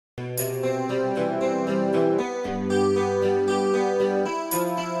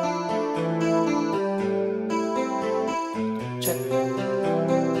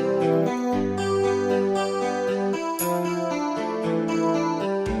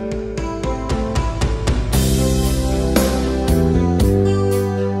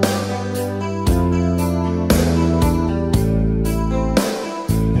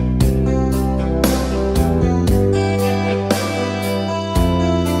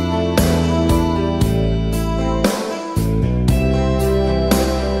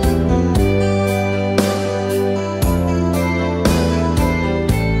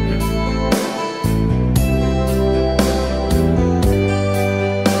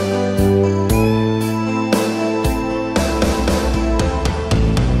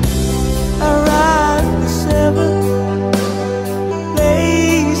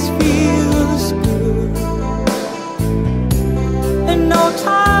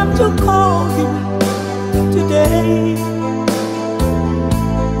to call you today.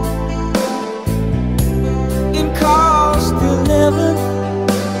 In cost 11,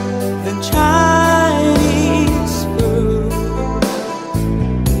 then Chinese food.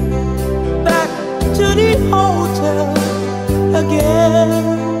 Back to the hotel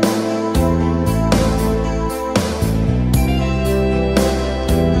again.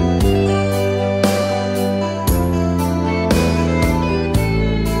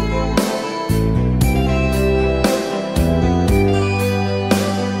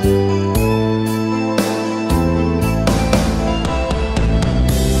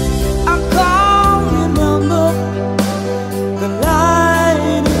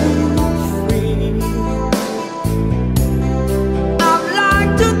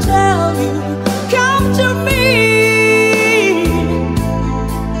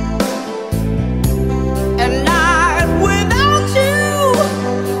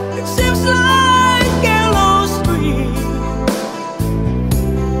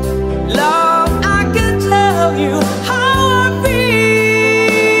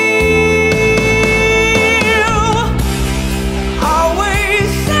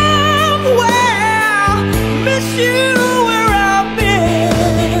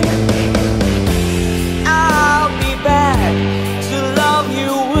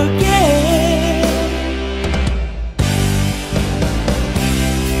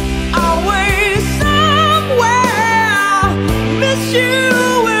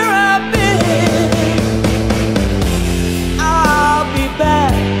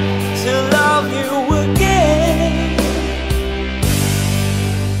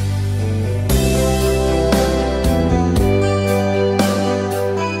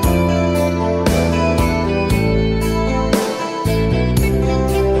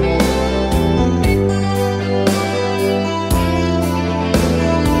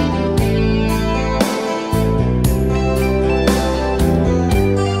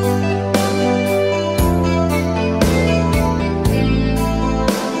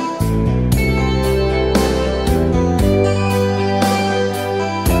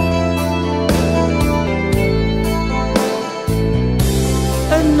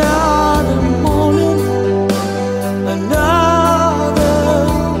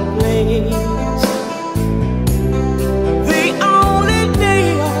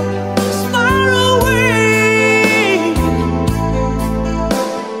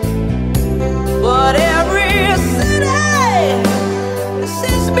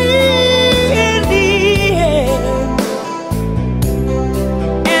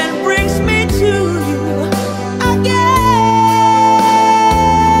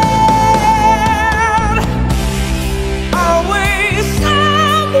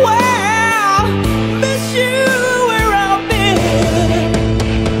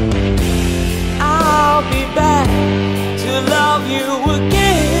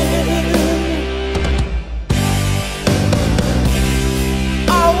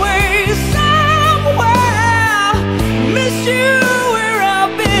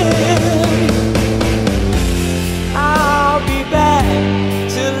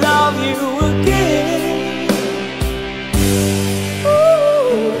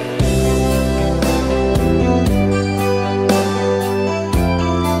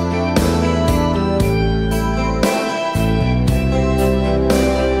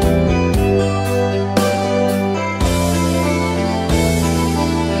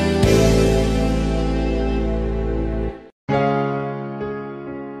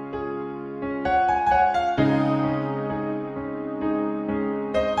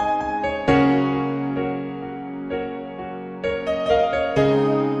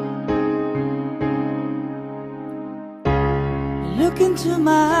 Look into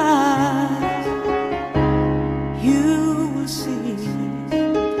my eyes, you will see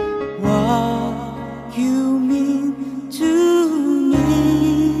what you mean to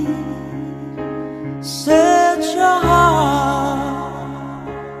me. Search your heart,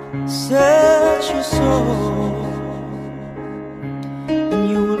 search your soul, and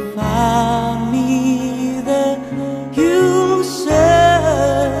you will find me there. You'll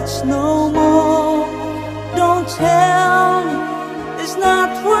search no more. Don't tell me it's not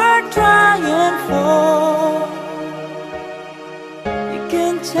worth trying for. You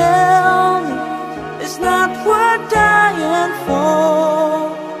can tell me it's not worth dying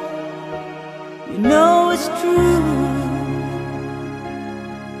for. You know it's true.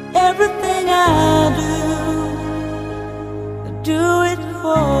 Everything I do it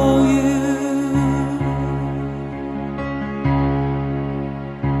for you.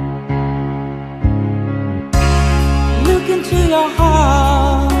 Look into your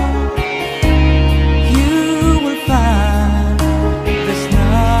heart,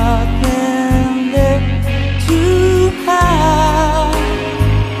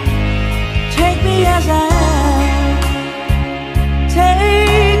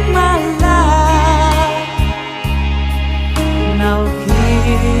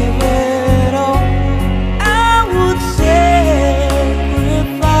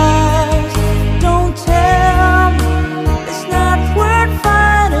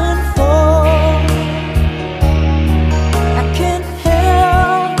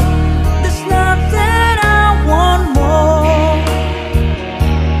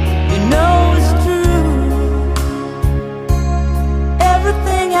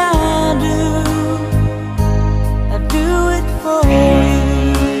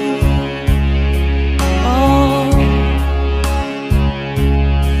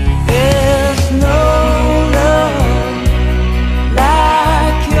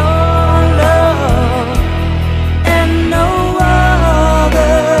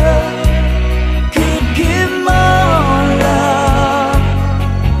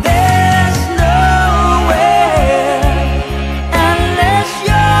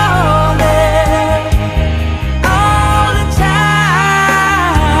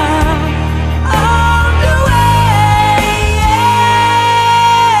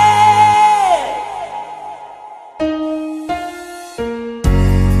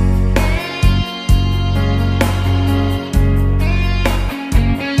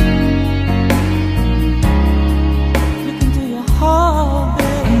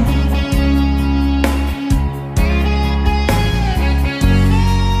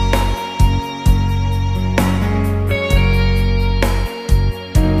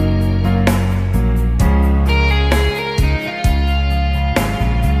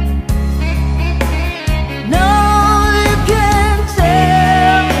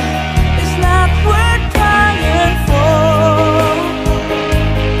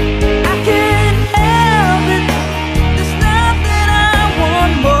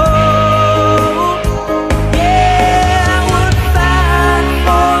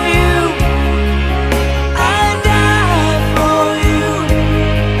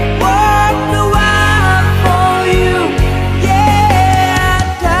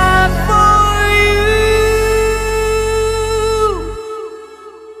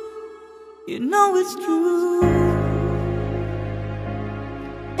 You know it's true.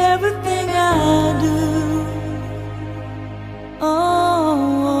 Everything I do, oh,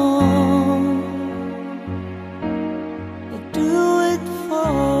 I do it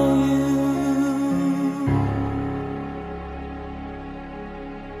for you.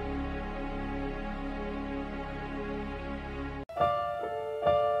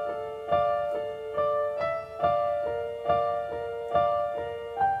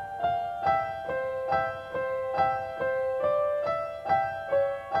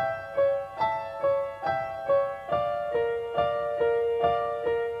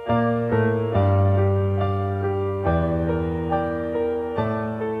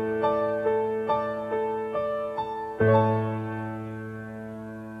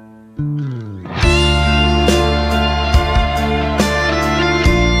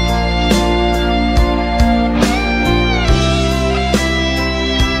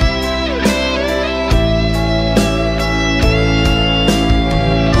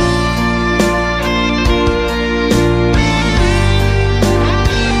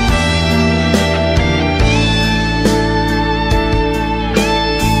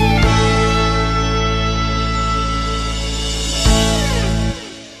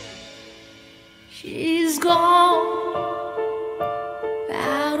 She's gone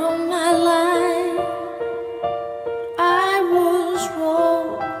out of my life. I was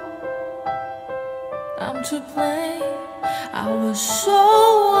wrong. I'm to blame. I was so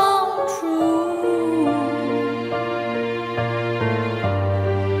untrue.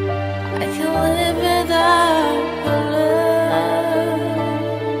 I can't live without her love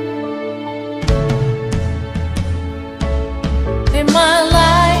in my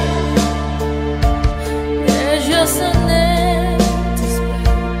life. There's just an empty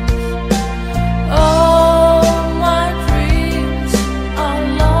space. All my dreams are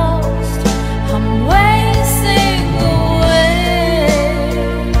lost. I'm wasting away.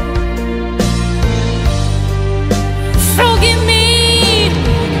 Forgive me,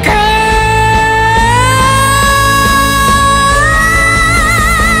 girl.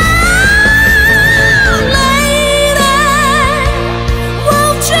 Lady,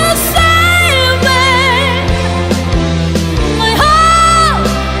 won't you save me? My heart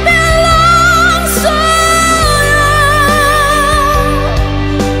belongs to you.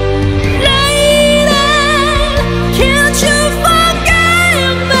 Lady, can't you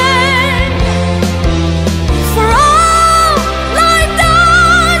forgive me for all I've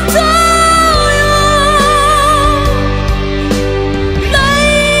done to you?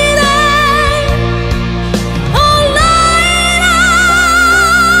 Lady, oh lady.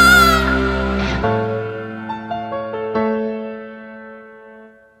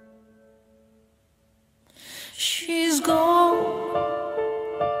 She's gone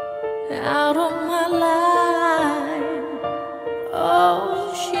out of my life.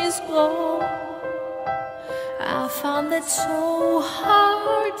 Oh, she's gone. I found it so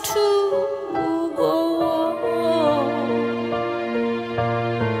hard to go on.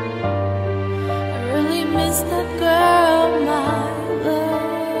 I really miss that girl, my love.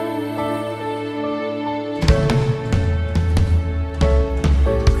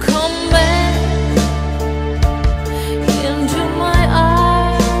 Come back into my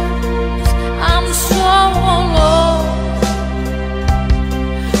eyes. I'm so alone.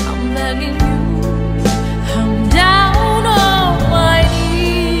 I'm begging you. I'm down on my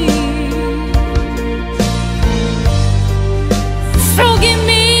knees.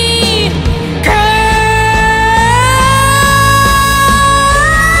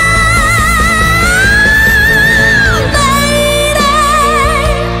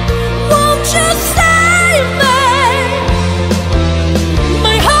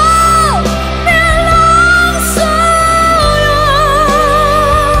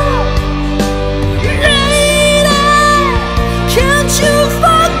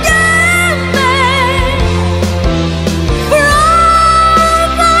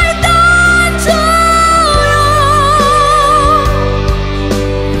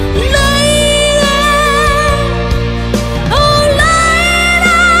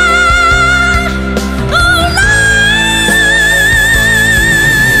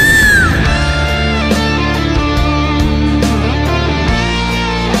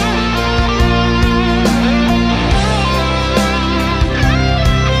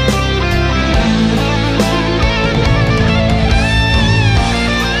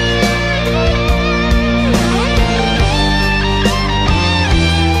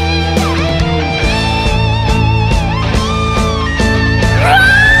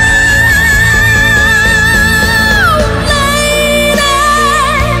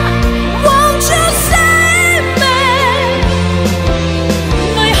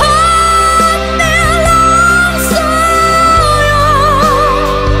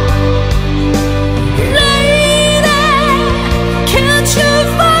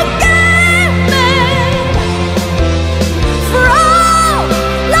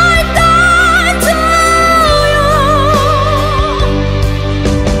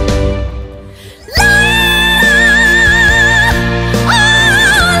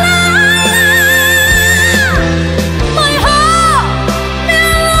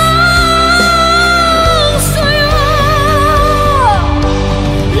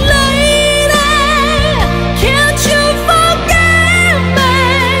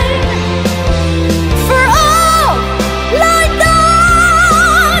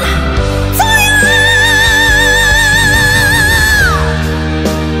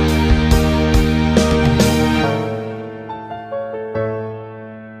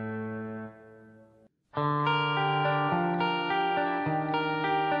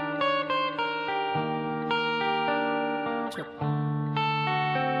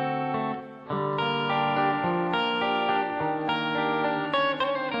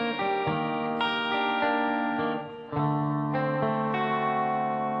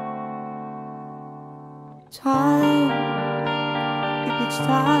 time, if it's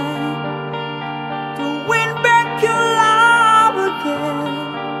time to win back your love again,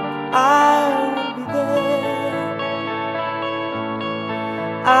 I will be there.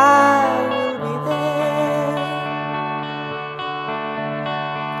 I will be there.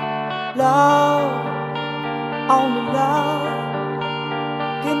 Love, only love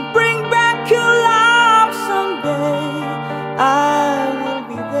can bring back your love someday. I will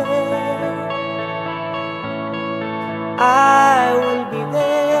be there. I will be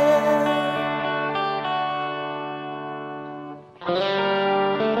there.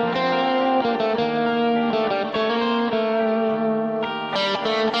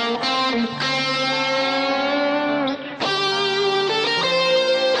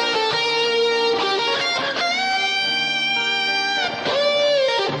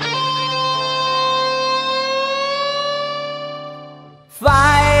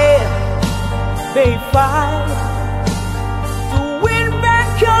 Fight, they fight to win back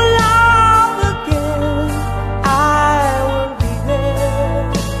your love again. I will be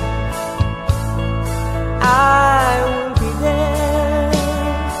there. I will be there.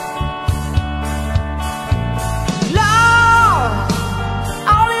 Love,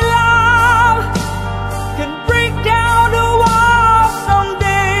 only love can break down the walls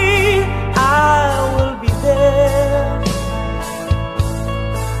someday. I will be there.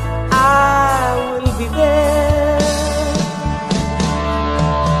 I will be there.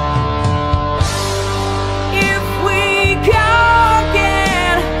 If we can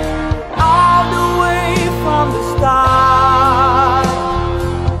get all the way from the start,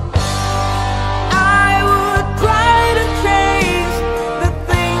 I would try to change the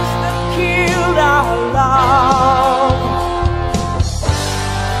things that killed our love.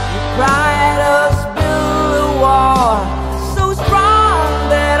 You cried us build a wall so strong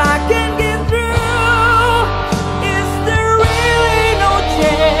that I can't get through. Is there really no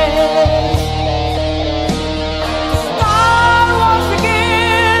chance to start once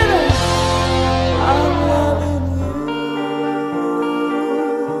again? I'm loving you.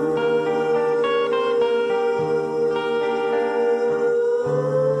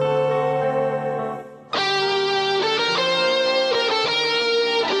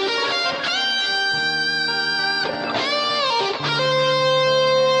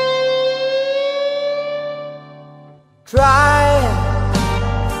 Try,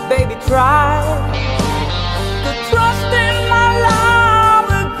 baby, try to trust in my love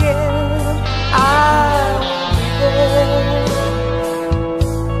again. I will be there.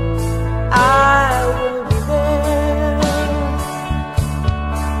 I will be there.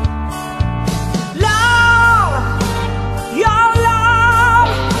 Love, your love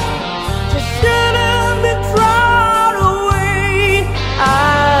just shouldn't be thrown away. I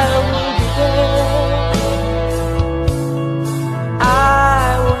will be there.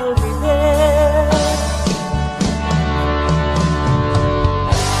 I will be there.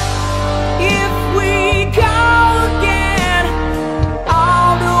 If we go again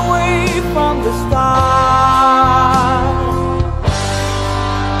all the way from the start,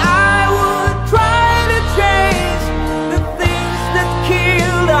 I would try to change the things that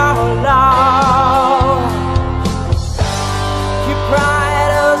killed our love. You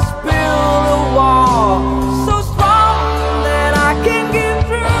cried us build a wall so strong that I can't get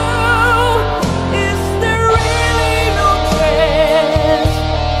through. Is there really no chance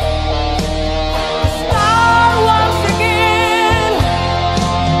to start once again?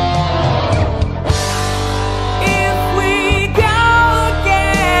 If we go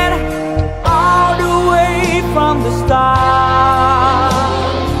again all the way from the start,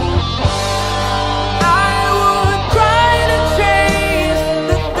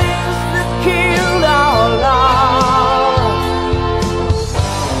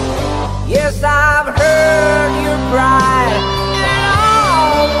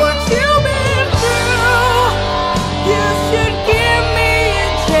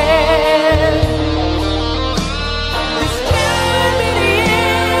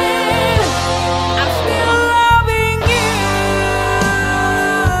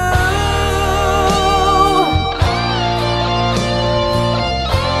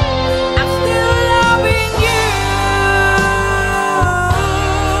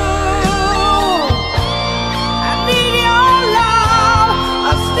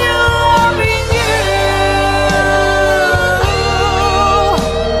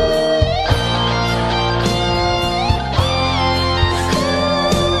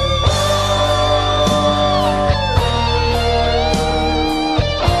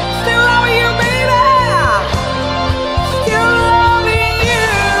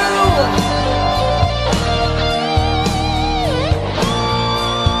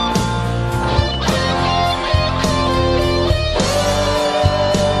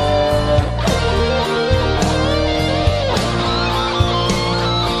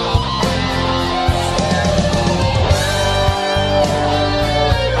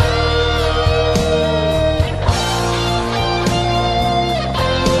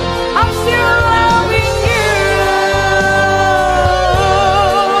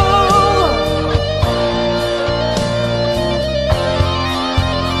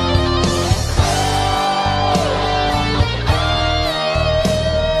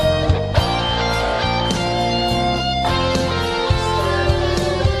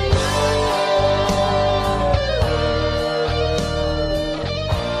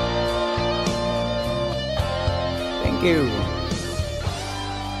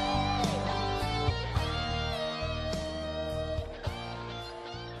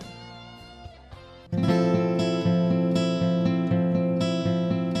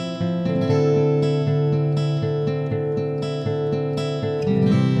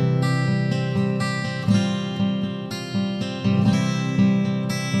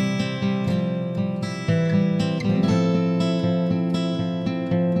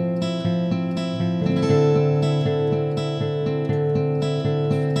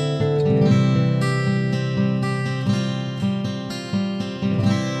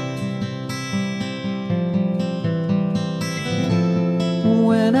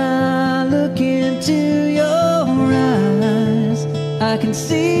 can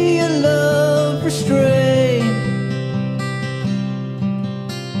see your love restrained.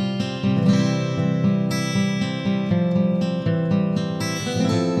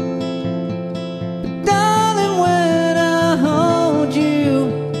 But darling, when I hold you,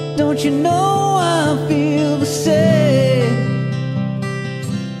 don't you know I feel the same?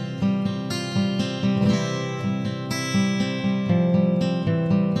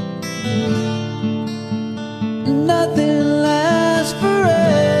 Nothing lasts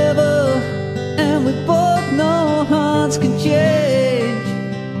forever, and we both know hearts can change.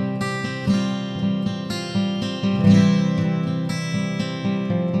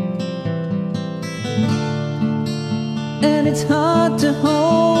 And it's hard to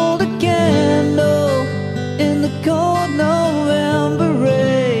hold a candle in the cold November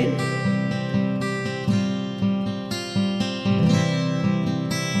rain.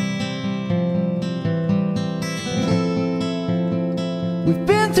 We've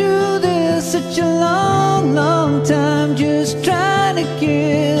been through this such a long, long time, just trying to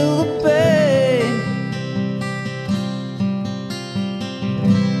kill the pain.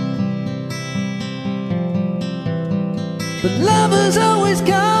 But lovers always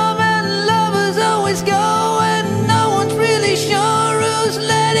come and lovers always go, and no one's really sure who's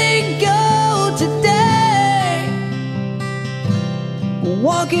letting go today.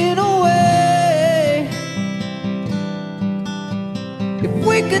 Walking away. If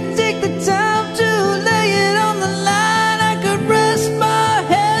we could take the time to lay it on the line, I could rest my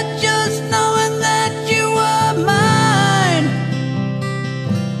head just knowing that you were mine.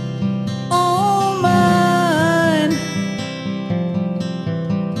 Oh, mine.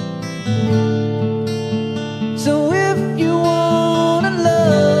 So if you wanna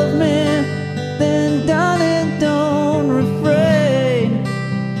love me, then darling, don't refrain.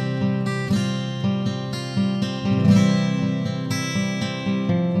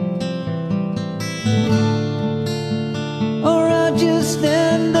 Or I'll just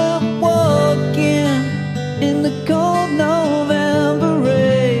end up walking in the cold November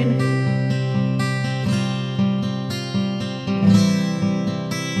rain.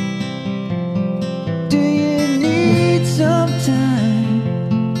 Do you need some time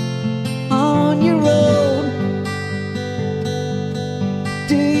on your own?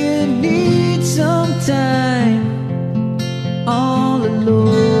 Do you need some time all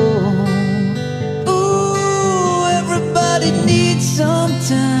alone? Ooh, everybody needs some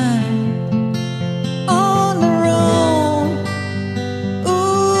time on their own.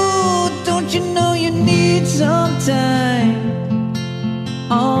 Ooh, don't you know you need some time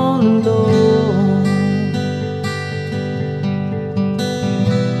all alone?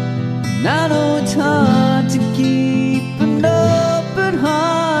 And I know it's hard to keep an open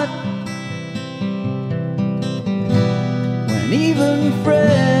heart when even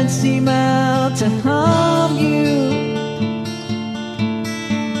friends seem out to harm you.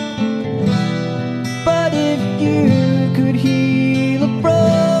 But if you could heal a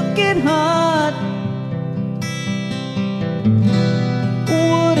broken heart,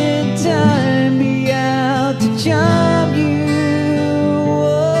 wouldn't time be out to charm you?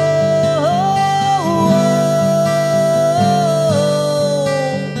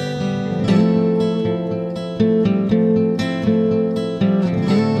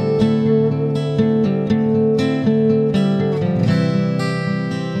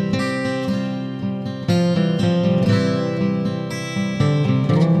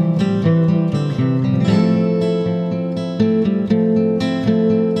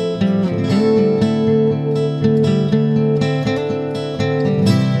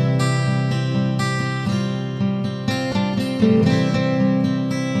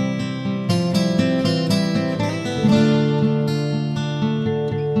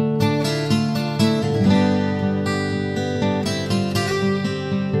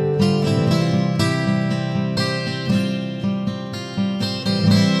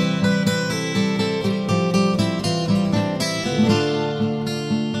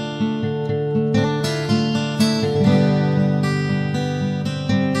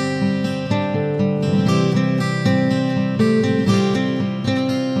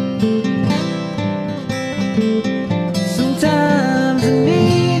 Sometimes I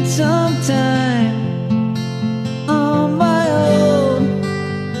need some time on my own.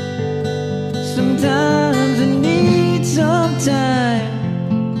 Sometimes I need some time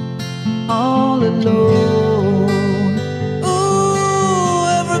all alone. Ooh,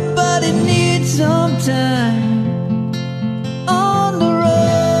 everybody needs some time on their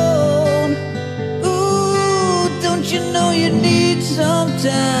own. Ooh, don't you know you need some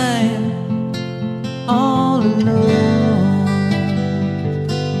time all alone?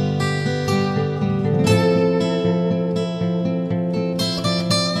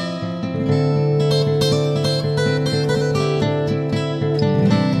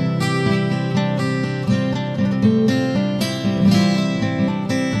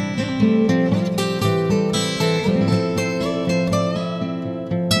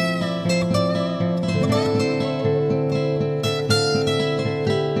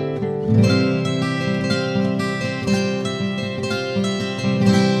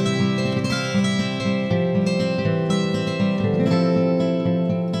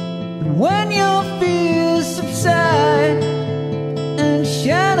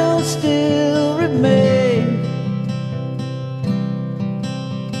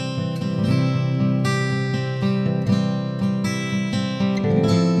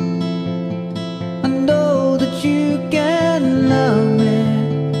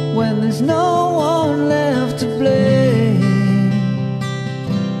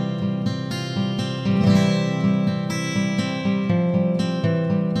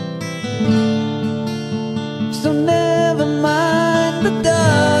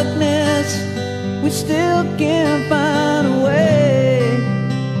 still can't find a way.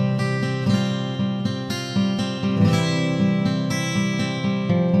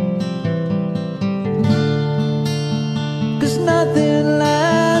 'Cause nothing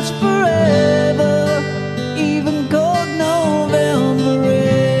lasts forever, even cold November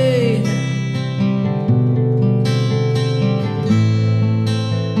rain.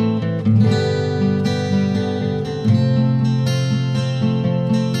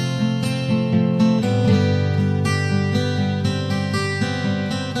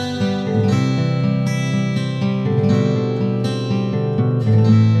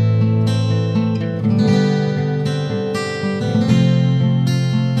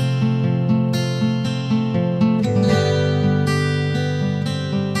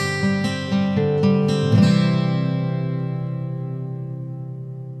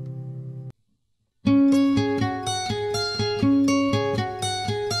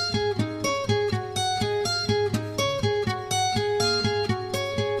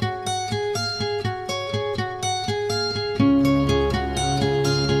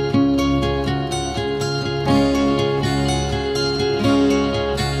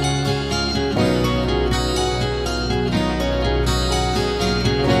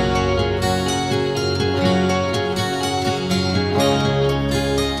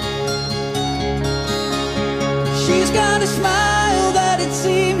 She's got a smile that it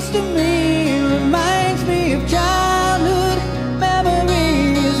seems to me reminds me of childhood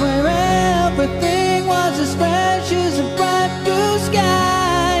memories where everything was as fresh as a bright blue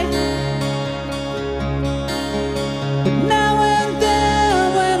sky. But now and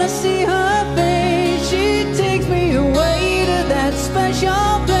then when I see her face, she takes me away to that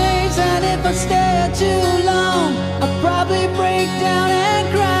special place. And if I stare too long, I'll probably break down and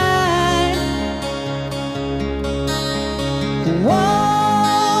cry.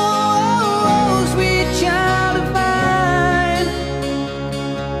 Whoa, sweet child of mine.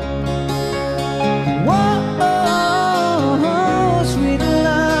 Whoa, sweet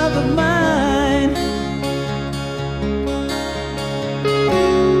love of mine.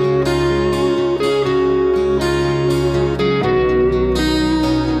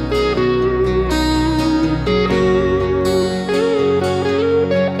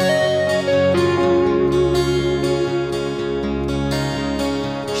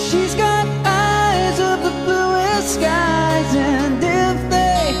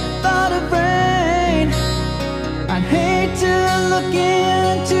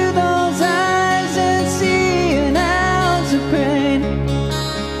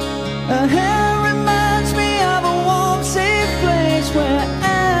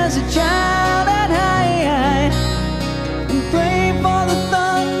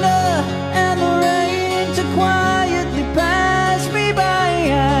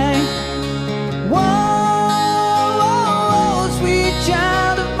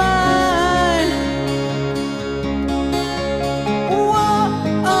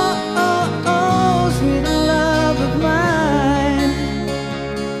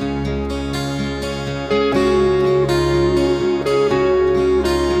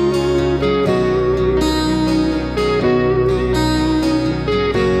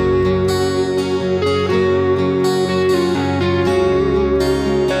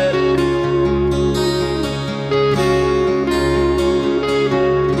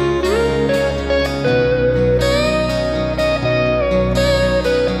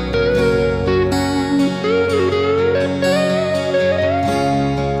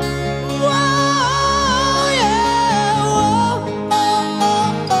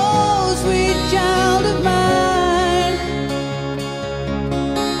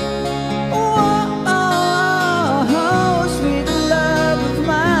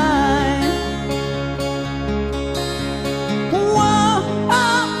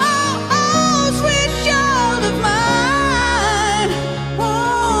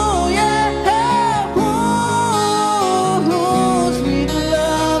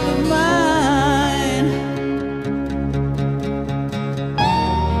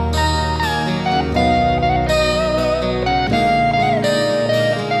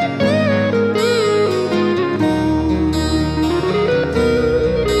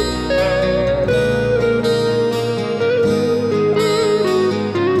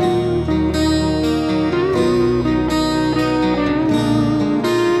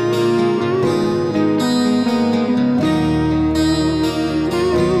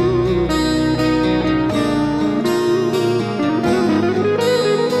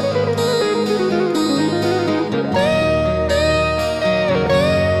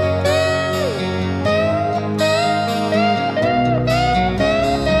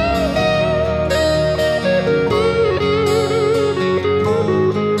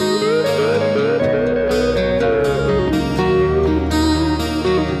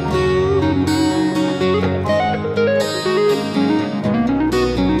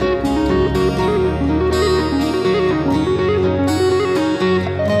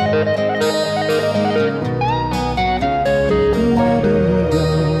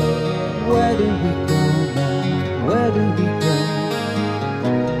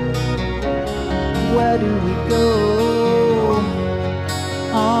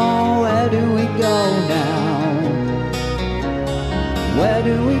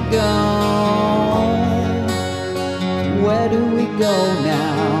 go? Where do we go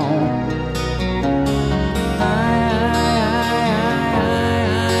now?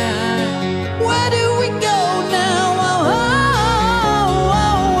 Where do we go now?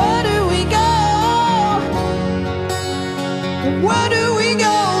 Where do we go? Where do we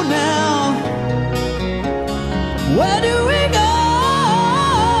go now? Where do we go?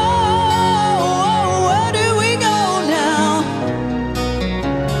 Where do we go now?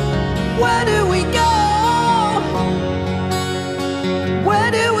 Where do we go?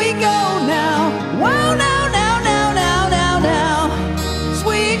 Where do we go now? Wow, now, now, now, now, now, now.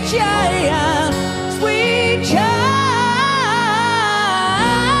 Sweet child, sweet child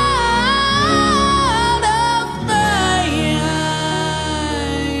of mine.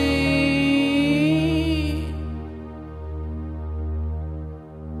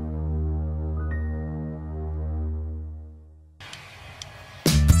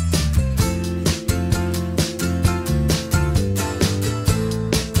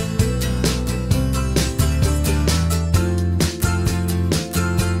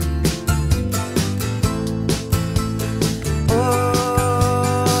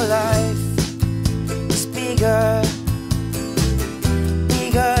 Oh, life is bigger,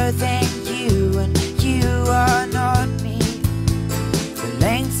 bigger than you, and you are not me. The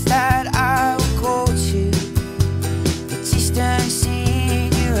lengths that I will go to, the distance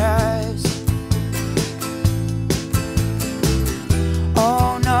in your eyes.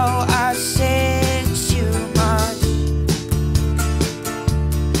 Oh no, I said too much.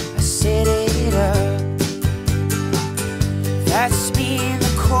 I set it up. That's me in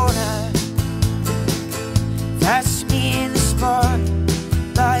the corner. That's me in the spotlight.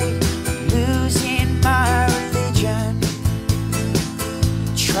 I'm losing my religion,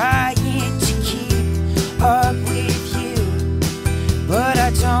 trying to keep up with you, but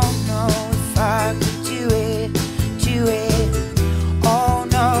I don't know if I could do it, do it. Oh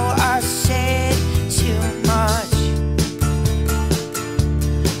no, I said too much.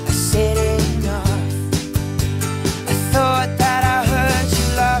 I said enough. I thought that I heard you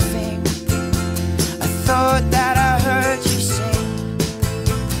laughing. I thought that I heard you sing.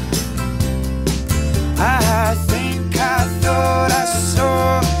 I think I thought I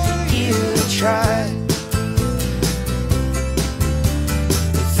saw you try.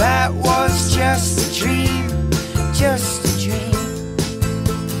 But that was just a dream, just a dream.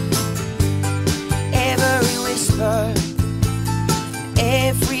 Every whisper,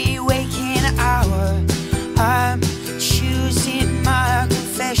 every waking hour, I'm choosing my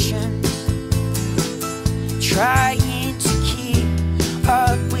confessions, trying to keep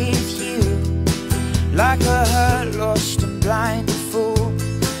up with you, like a hurt, lost and blinded fool,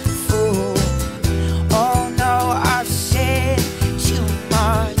 fool. Oh no, I've said too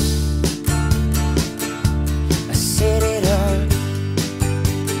much. I set it up.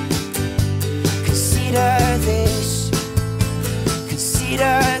 Consider this,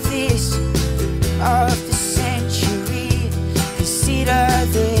 consider this of the century. Consider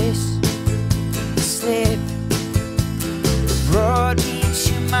this slip brought me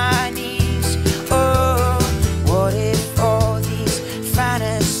to my knees. Oh, what if all these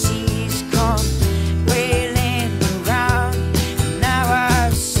fantasies come railing around? And now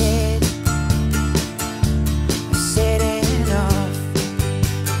I've said enough.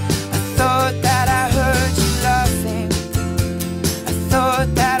 I thought that I heard you laughing. I thought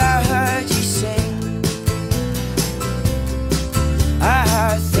that I heard you sing.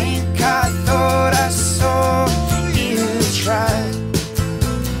 I think I thought I saw you try.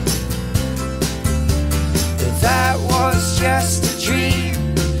 But that was just a dream,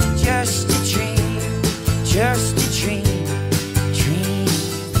 just a dream, just a dream, dream.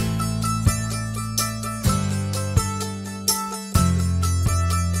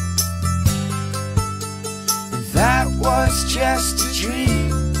 That was just a dream.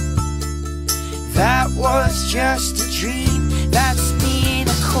 That was just a dream. That's me in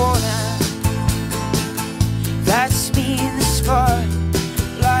a corner. That's me in the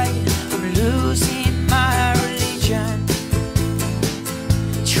spotlight. I'm losing my religion,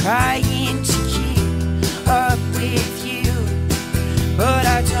 trying to keep up with you, but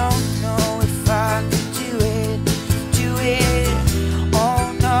I don't know if I could do it, do it.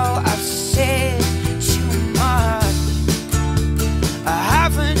 Oh no, I've said too much. I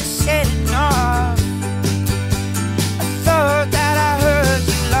haven't said enough. I thought that I heard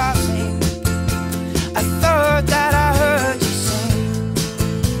you laughing. I thought that I heard you sing.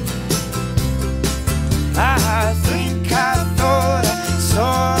 I think I thought I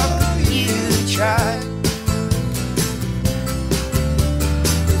saw you try.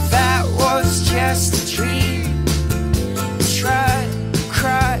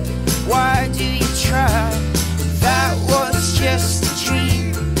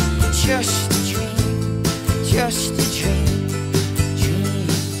 just a dream, just a dream.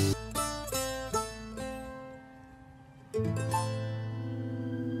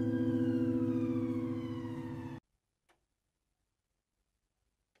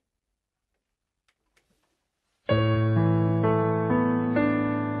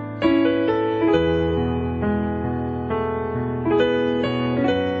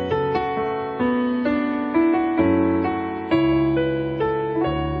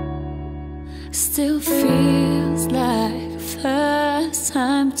 Still feels like first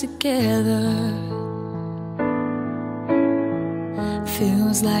time together.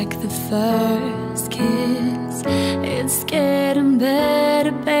 Feels like the first kiss. It's getting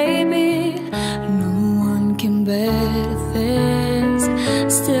better, baby. No one can better this.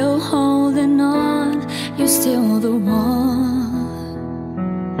 Still holding on, you're still the one.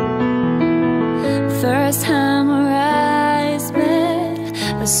 First time our eyes met,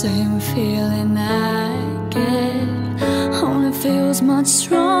 the same feeling I get only feels much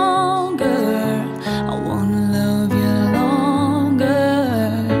stronger. I wanna love you longer.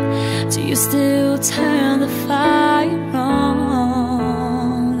 Do you still turn the fire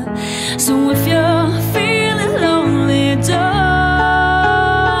on? So if you're feeling lonely, don't.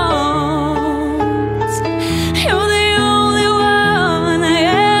 You're the only one I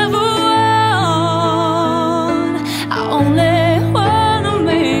ever want. I only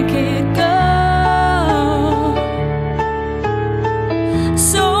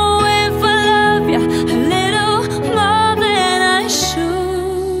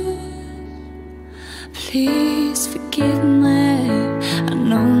please forgive me. I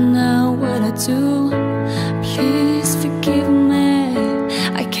know now what I do. Please forgive me.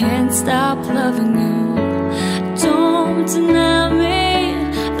 I can't stop loving you. Don't deny me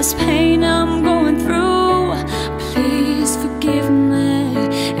this pain I'm going through. Please forgive me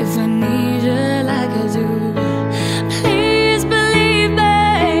if I need you like I do. Please believe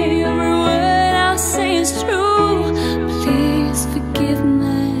me, every word I'll say is true. Please forgive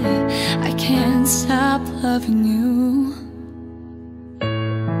me. I can't stop loving you.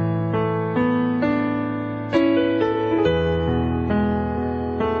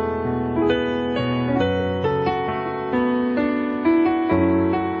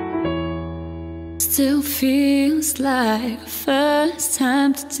 Still feels like first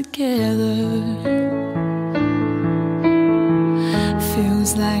time together.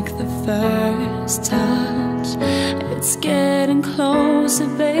 Feels like the first touch. It's getting closer,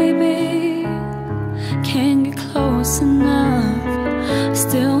 baby. Can't get close enough.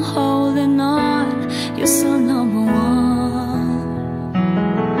 Still holding on, you're so number one.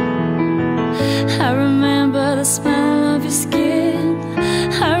 I remember the smell of your skin.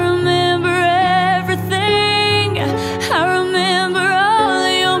 I remember everything. I remember all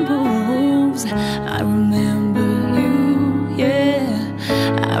your moves. I remember you, yeah.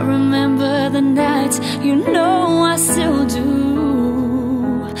 I remember the nights, you know I still do.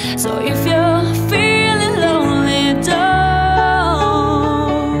 So if you're feeling lonely, don't.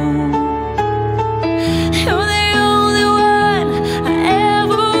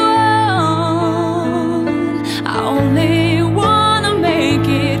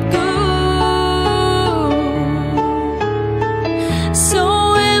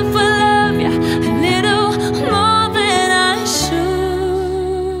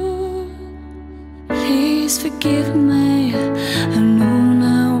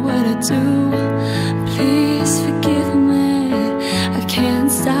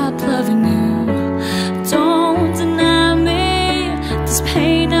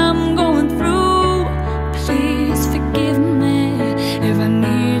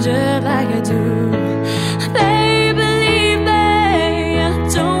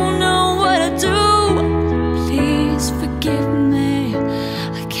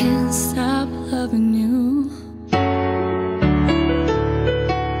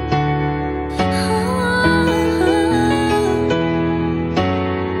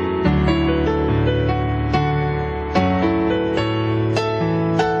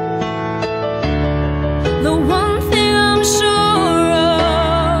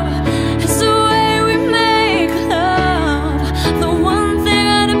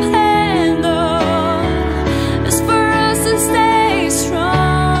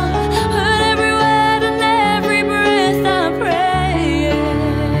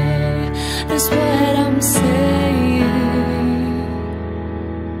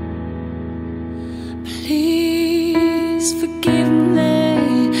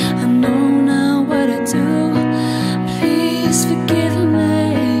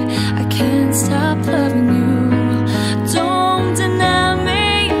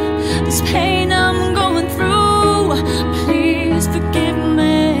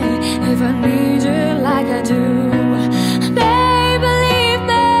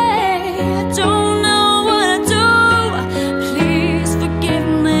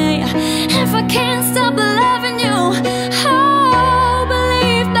 can't stop loving you. Oh,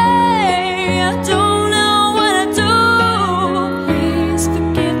 believe me, I don't know what I do. Please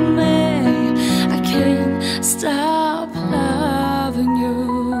forgive me, I can't stop loving you.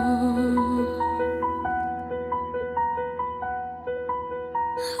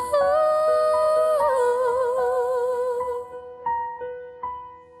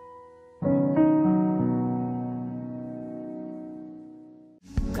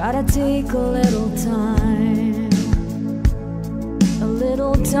 Gotta take a little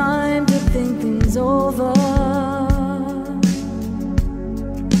time to think things over.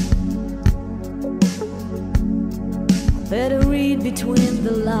 Better read between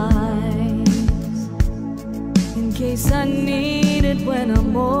the lines in case I need it when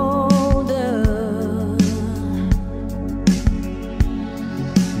I'm older.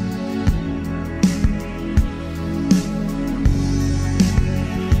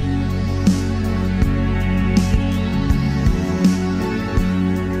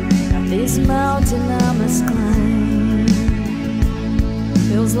 This mountain I must climb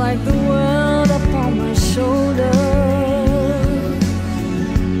feels like the world upon my shoulder.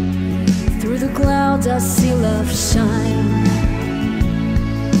 Through the clouds I see love shine.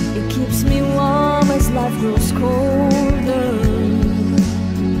 It keeps me warm as life grows colder.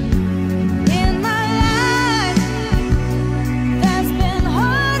 In my life there's been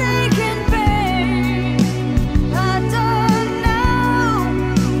heartache and pain. I don't know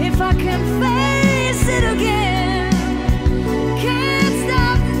if I can face it again. Can't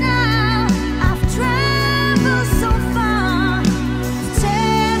stop now, I've traveled so far to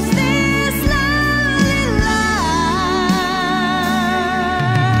taste this lonely life.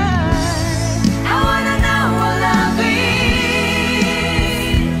 I wanna know what love is.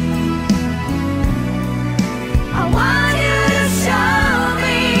 I want you to show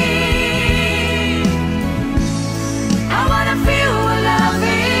me. I wanna feel what love is.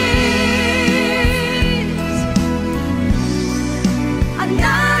 I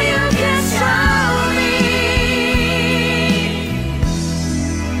know you can show me.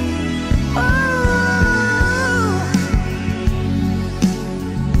 Oh,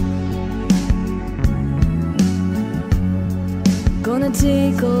 gonna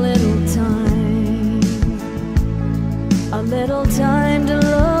take a little time to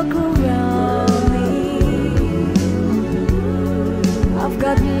look around me. I've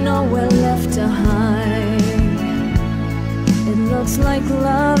got nowhere left to hide. It looks like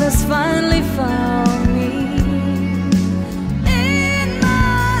love has finally found me. In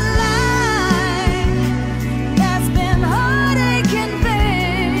my life, there's been heartache and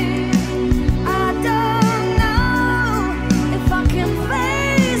pain. I don't know if I can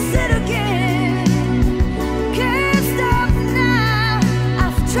face it again. Can't stop now,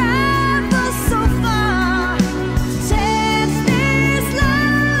 I've traveled so far to taste this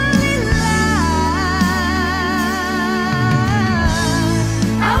lonely life.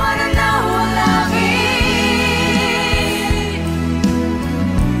 I wanna know what love is.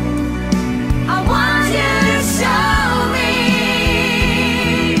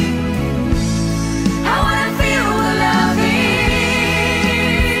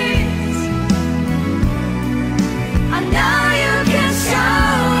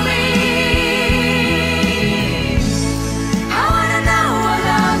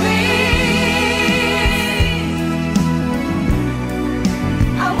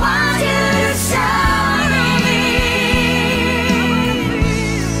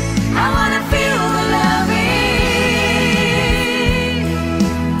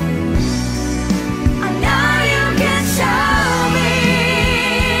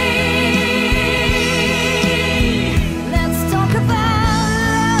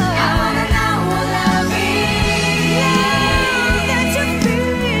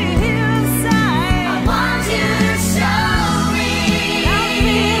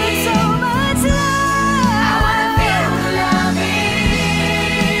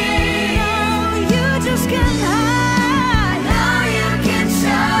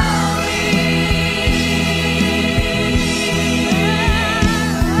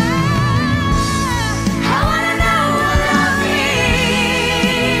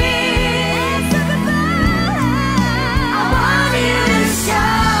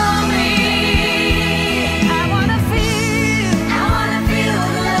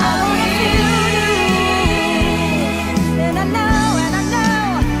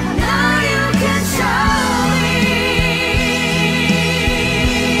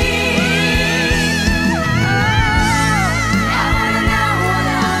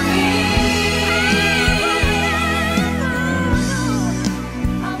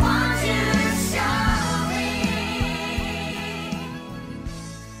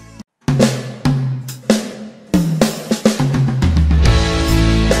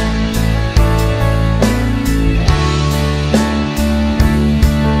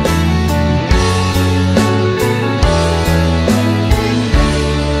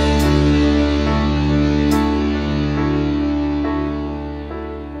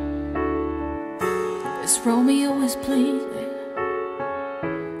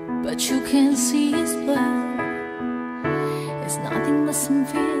 but you can't see his blood. It's nothing but some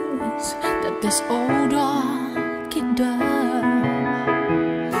feelings that this old dog kicked up.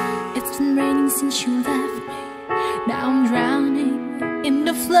 It's been raining since you left me. Now I'm drowning in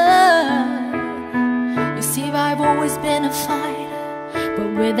the flood. You see, I've always been a fighter, but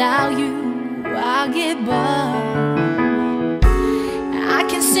without you, I give up. I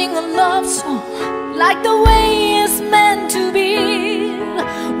can sing a love song like the way it's meant to be.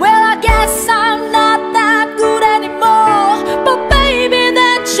 Well, I guess I'm not that good anymore, but baby,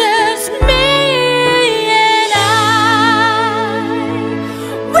 that's just me. And I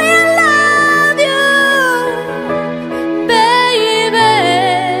will love you, baby,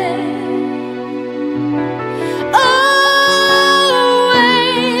 always.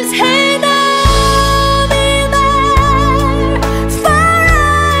 Hey, now be there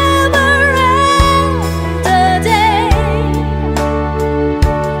forever and a day.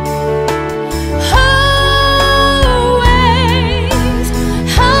 Always,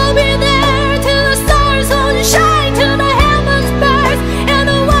 I'll be there till the stars don't shine, till the heavens burst and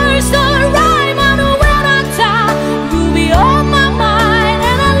the words don't rhyme. I know when I die, you'll be on my mind,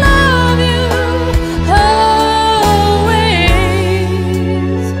 and I love you always.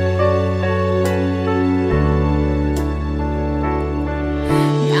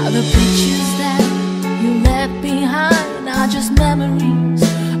 Now the pictures that you left behind are just memories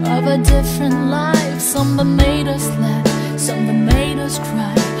of a different life. Some that made us laugh, some that made us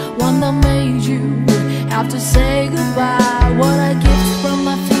cry, one that made you have to say goodbye. What I get from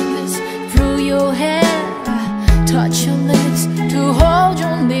my fingers through your hair, touch your lips to hold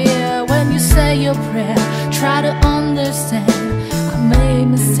you near. When you say your prayer, try to understand. I made a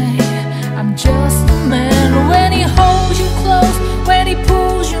mistake, I'm just a man. When he holds you close, when he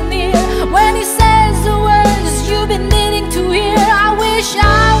pulls you near, when he says the words you've been needing to hear, I wish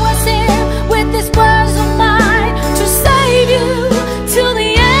I was here with these words of mine to save you till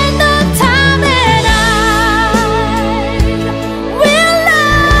the end of time. And I will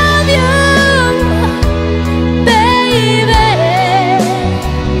love you, baby,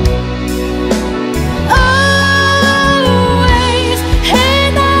 always.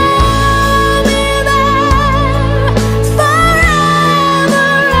 And I'll be there forever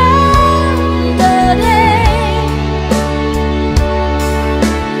and a day.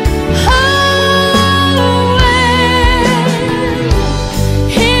 Always.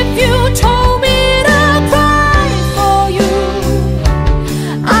 If you told me to cry for you,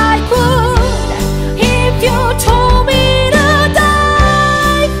 I would. If you told me to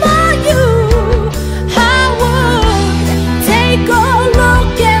die for you, I would. Take a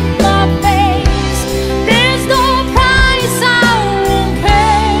look at my face. There's no price I won't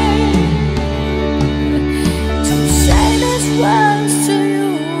pay to say these words to you.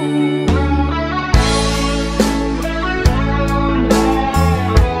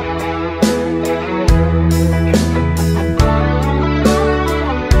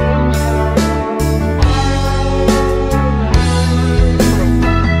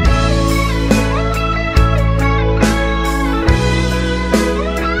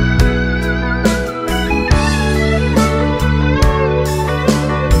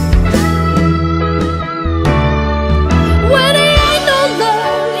 When there ain't no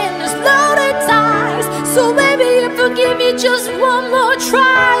love in this loaded ties, so baby, if you give me just one more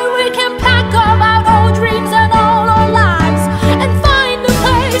try, we can pack up our old dreams and all our lives and find a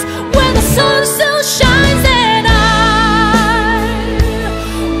place where the sun still shines. And I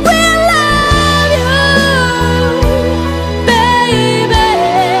will love you, baby,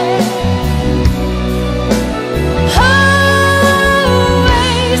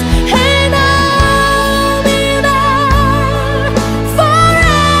 always. And I'll be there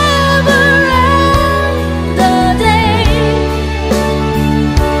forever and a day.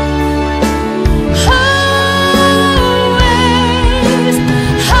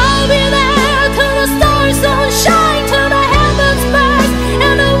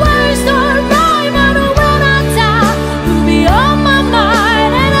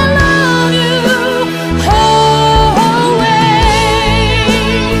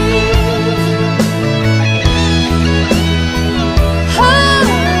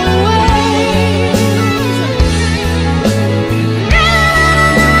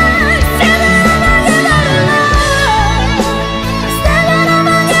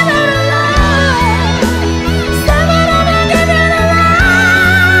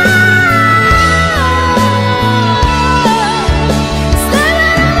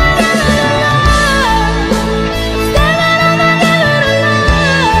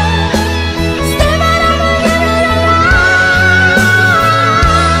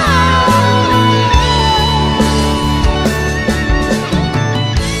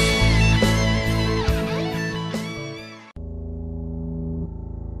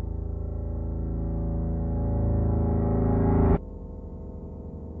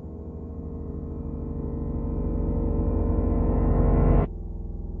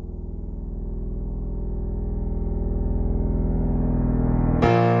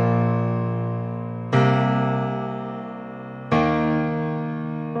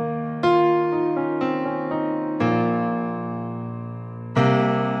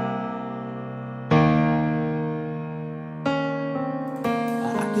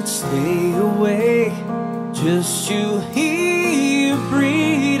 could stay awake just to hear you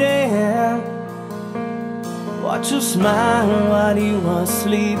breathing. Watch you smile while you are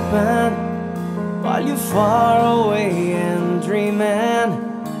sleeping, while you're far away and dreaming.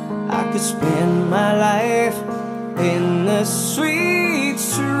 I could spend my life in the sweet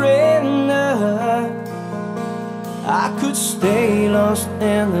surrender. I could stay lost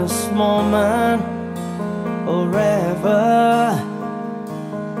in this moment forever.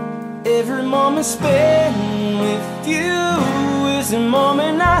 Every moment spent with you is a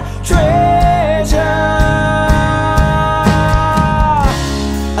moment I treasure.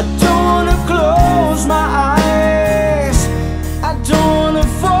 I don't wanna close my eyes, I don't wanna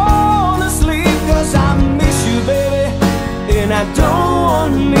fall asleep, 'cause I miss you, baby, and I don't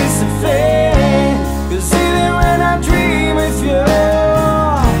wanna miss a thing. 'Cause even when I dream of you,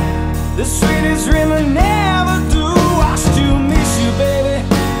 the sweetest dream I never do, I still miss you, baby,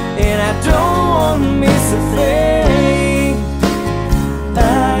 and I don't wanna miss a thing.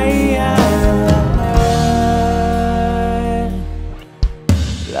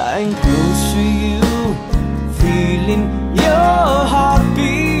 Lying close to you, feeling your heart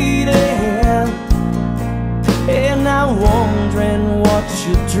beating, and I'm wondering what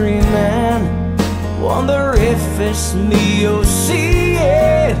you're dreaming. Wonder if it's me you're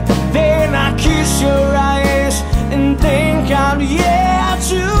seeing. Then I kiss your eyes and think I'm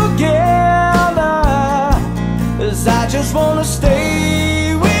together. 'Cause I just wanna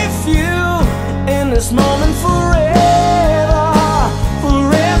stay with you in this moment forever,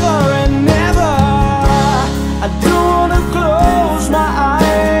 forever and ever. I don't wanna close my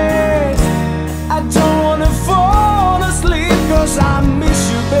eyes, I don't wanna fall asleep, 'cause I miss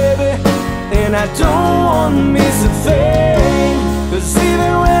you, baby, and I don't wanna miss a thing. 'Cause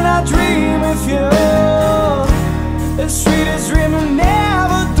even when I dream of you, the sweetest dream I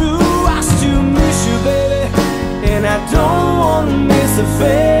never do, I still miss you, baby, and I don't wanna miss a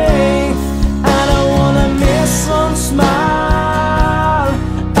thing. I don't wanna miss one smile,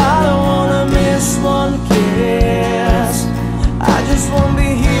 I don't wanna miss one kiss. I just wanna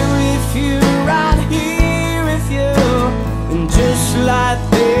be here with you, right here with you, and just like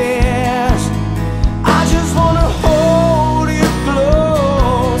this, I just wanna hold you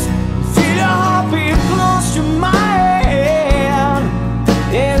close, feel your heartbeat close to mine,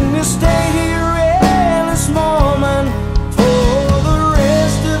 and we stay here in this moment for the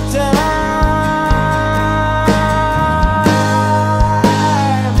rest of time.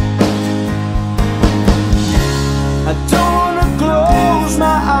 I don't wanna close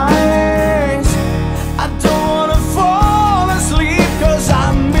my eyes, I don't wanna fall asleep, 'cause I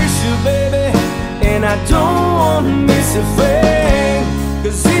miss you, baby, and I don't wanna miss a thing.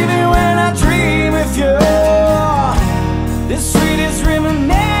 'Cause even when I dream of you, the sweetest dream I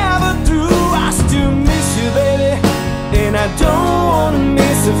never do, I still miss you, baby, and I don't wanna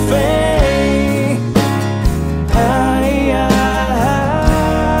miss a thing.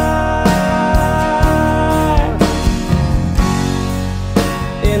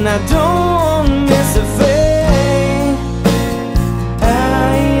 And I don't wanna miss a thing.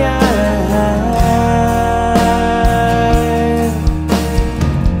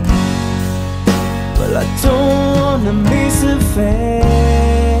 Well, I don't wanna miss a thing.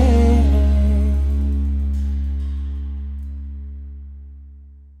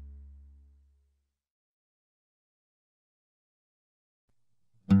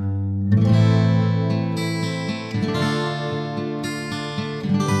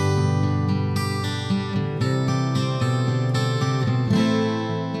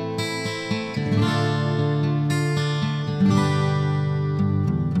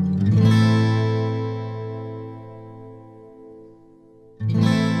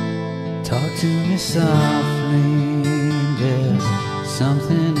 Talk to me softly, there's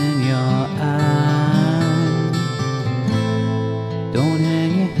something in your eyes. Don't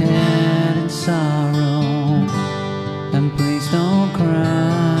hang your head in sorrow, and please don't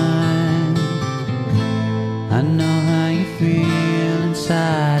cry. I know how you feel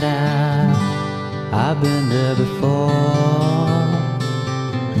inside out, I've been there before.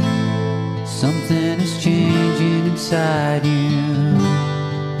 Something is changing inside you,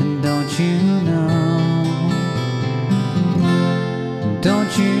 and don't you know?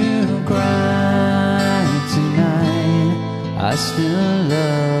 Don't you cry tonight, I still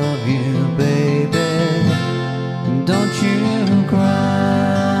love you, baby. Don't you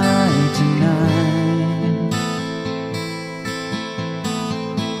cry tonight.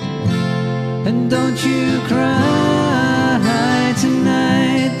 And don't you cry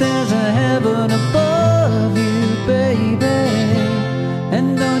tonight, there's a heaven above you, baby. And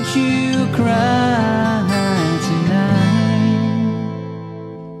don't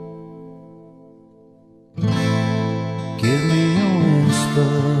Give me a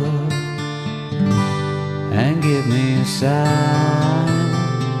whisper and give me a sigh.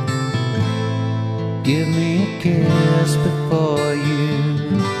 Give me a kiss before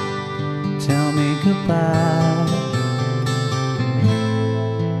you tell me goodbye.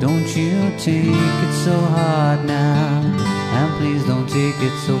 Don't you take it so hard now, and please don't take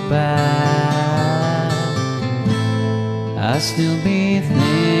it so bad. I'll still be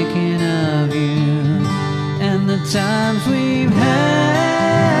thinking of you and the times we've had,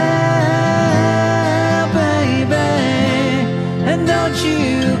 baby. And don't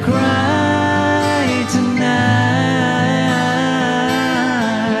you cry tonight.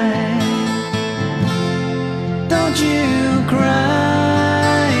 Don't you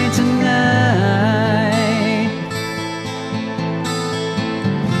cry tonight.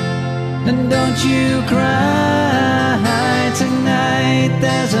 And don't you cry tonight.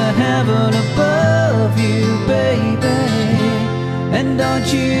 There's a heaven above you, baby. And don't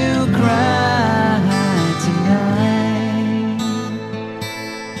you cry tonight.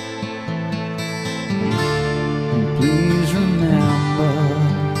 And please remember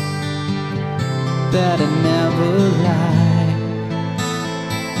that I never lie.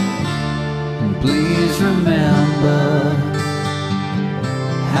 And please remember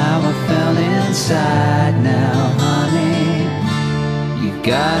how I felt inside now, honey. You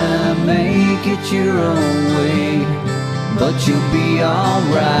gotta make it your own way, but you'll be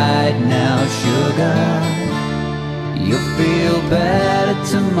alright now, sugar. You'll feel better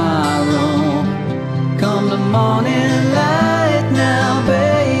tomorrow. Come the morning light now,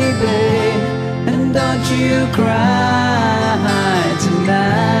 baby. And don't you cry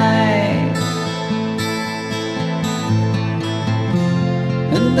tonight.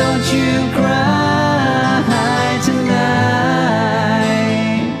 And don't you cry tonight.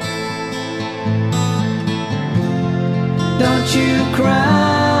 Don't you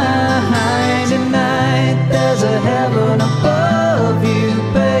cry tonight. There's a heaven above you,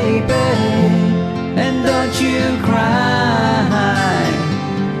 baby. And don't you cry.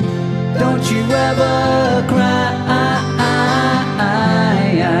 Don't you ever cry.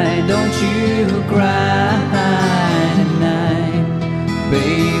 Don't you cry tonight.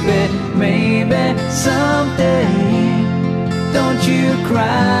 Baby, maybe someday. Don't you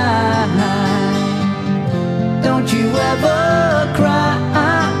cry. Don't you ever